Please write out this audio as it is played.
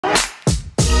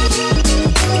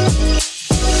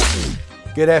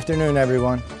Good afternoon,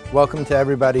 everyone. Welcome to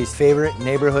everybody's favorite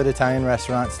neighborhood Italian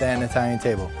restaurant, Stanton Italian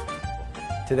Table.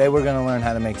 Today we're going to learn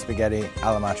how to make spaghetti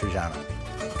alla matriciana.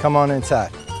 Come on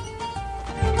inside.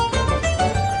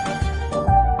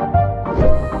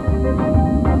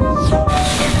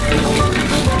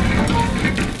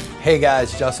 Hey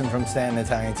guys, Justin from Stanton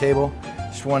Italian Table.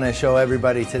 Just want to show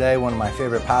everybody today one of my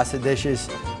favorite pasta dishes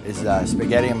is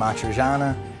Spaghetti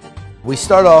Amatriciana. We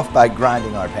start off by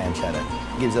grinding our pancetta.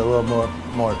 It gives it a little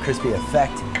more crispy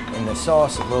effect in the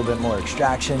sauce, a little bit more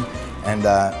extraction, and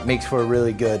makes for a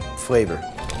really good flavor.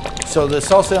 So the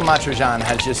salsa amatriciana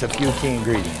has just a few key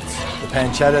ingredients. The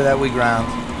pancetta that we ground,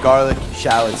 garlic,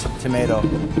 shallots, tomato,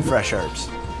 fresh herbs.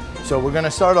 So we're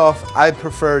gonna start off, I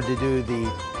prefer to do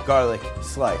the garlic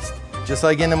sliced. Just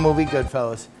like in the movie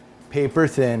Goodfellas, paper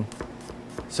thin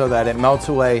so that it melts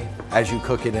away as you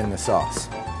cook it in the sauce.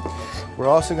 We're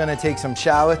also gonna take some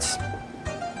shallots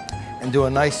and do a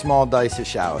nice small dice of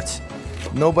shallots.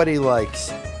 Nobody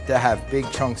likes to have big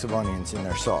chunks of onions in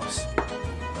their sauce.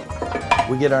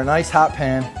 We get our nice hot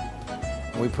pan,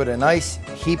 and we put a nice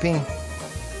heaping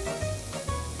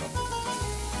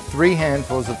 3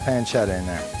 handfuls of pancetta in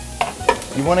there.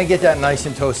 You wanna get that nice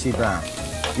and toasty brown.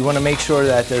 You wanna make sure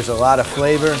that there's a lot of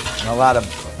flavor and a lot of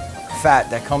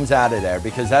fat that comes out of there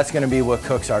because that's gonna be what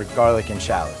cooks our garlic and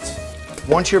shallots.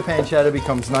 Once your pancetta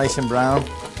becomes nice and brown,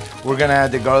 we're gonna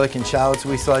add the garlic and shallots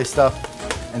we sliced up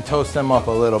and toast them up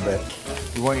a little bit.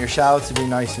 You want your shallots to be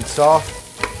nice and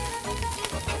soft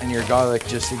and your garlic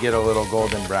just to get a little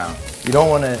golden brown. You don't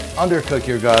wanna undercook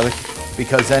your garlic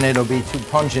because then it'll be too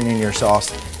pungent in your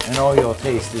sauce and all you'll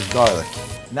taste is garlic.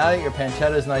 Now that your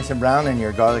pancetta is nice and brown and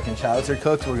your garlic and shallots are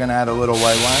cooked, we're gonna add a little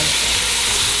white wine.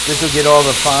 This will get all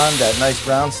the fond, that nice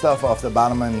brown stuff off the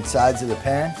bottom and sides of the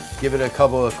pan. Give it a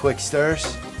couple of quick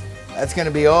stirs. That's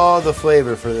gonna be all the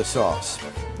flavor for the sauce.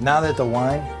 Now that the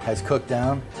wine has cooked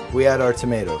down, we add our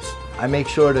tomatoes. I make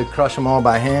sure to crush them all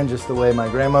by hand just the way my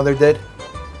grandmother did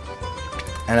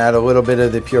and add a little bit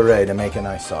of the puree to make a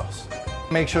nice sauce.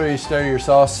 Make sure you stir your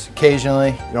sauce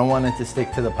occasionally. You don't want it to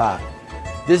stick to the pot.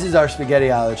 This is our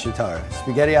spaghetti alla cittara.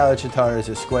 Spaghetti alla cittara is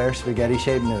a square spaghetti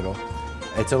shaped noodle.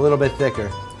 It's a little bit thicker.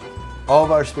 All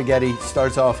of our spaghetti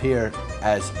starts off here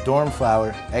as durum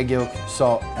flour, egg yolk,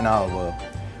 salt, and olive oil.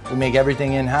 We make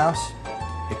everything in-house.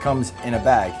 It comes in a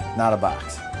bag, not a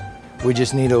box. We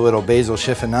just need a little basil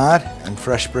chiffonade and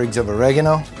fresh sprigs of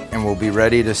oregano, and we'll be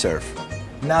ready to serve.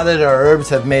 Now that our herbs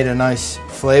have made a nice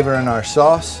flavor in our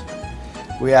sauce,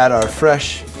 we add our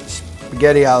fresh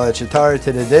spaghetti alla cittara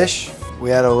to the dish.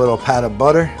 We add a little pat of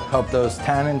butter, help those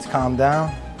tannins calm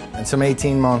down, and some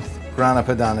 18-month grana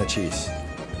padano cheese.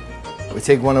 We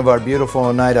take one of our beautiful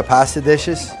Oneida pasta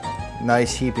dishes,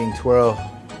 nice heaping twirl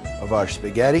of our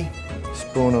spaghetti,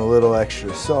 spoon a little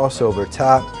extra sauce over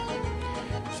top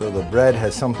so the bread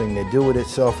has something to do with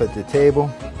itself at the table.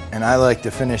 And I like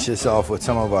to finish this off with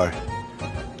some of our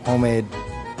homemade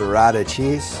burrata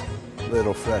cheese, a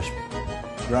little fresh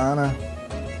grana,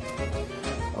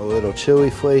 a little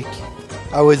chili flake.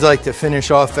 I always like to finish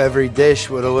off every dish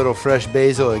with a little fresh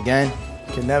basil again.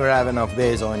 You can never have enough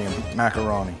basil in your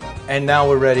macaroni. And now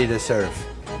we're ready to serve.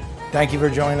 Thank you for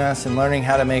joining us and learning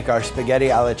how to make our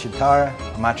spaghetti alla cittara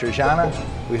amatriciana.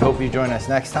 We hope you join us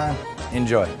next time.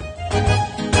 Enjoy.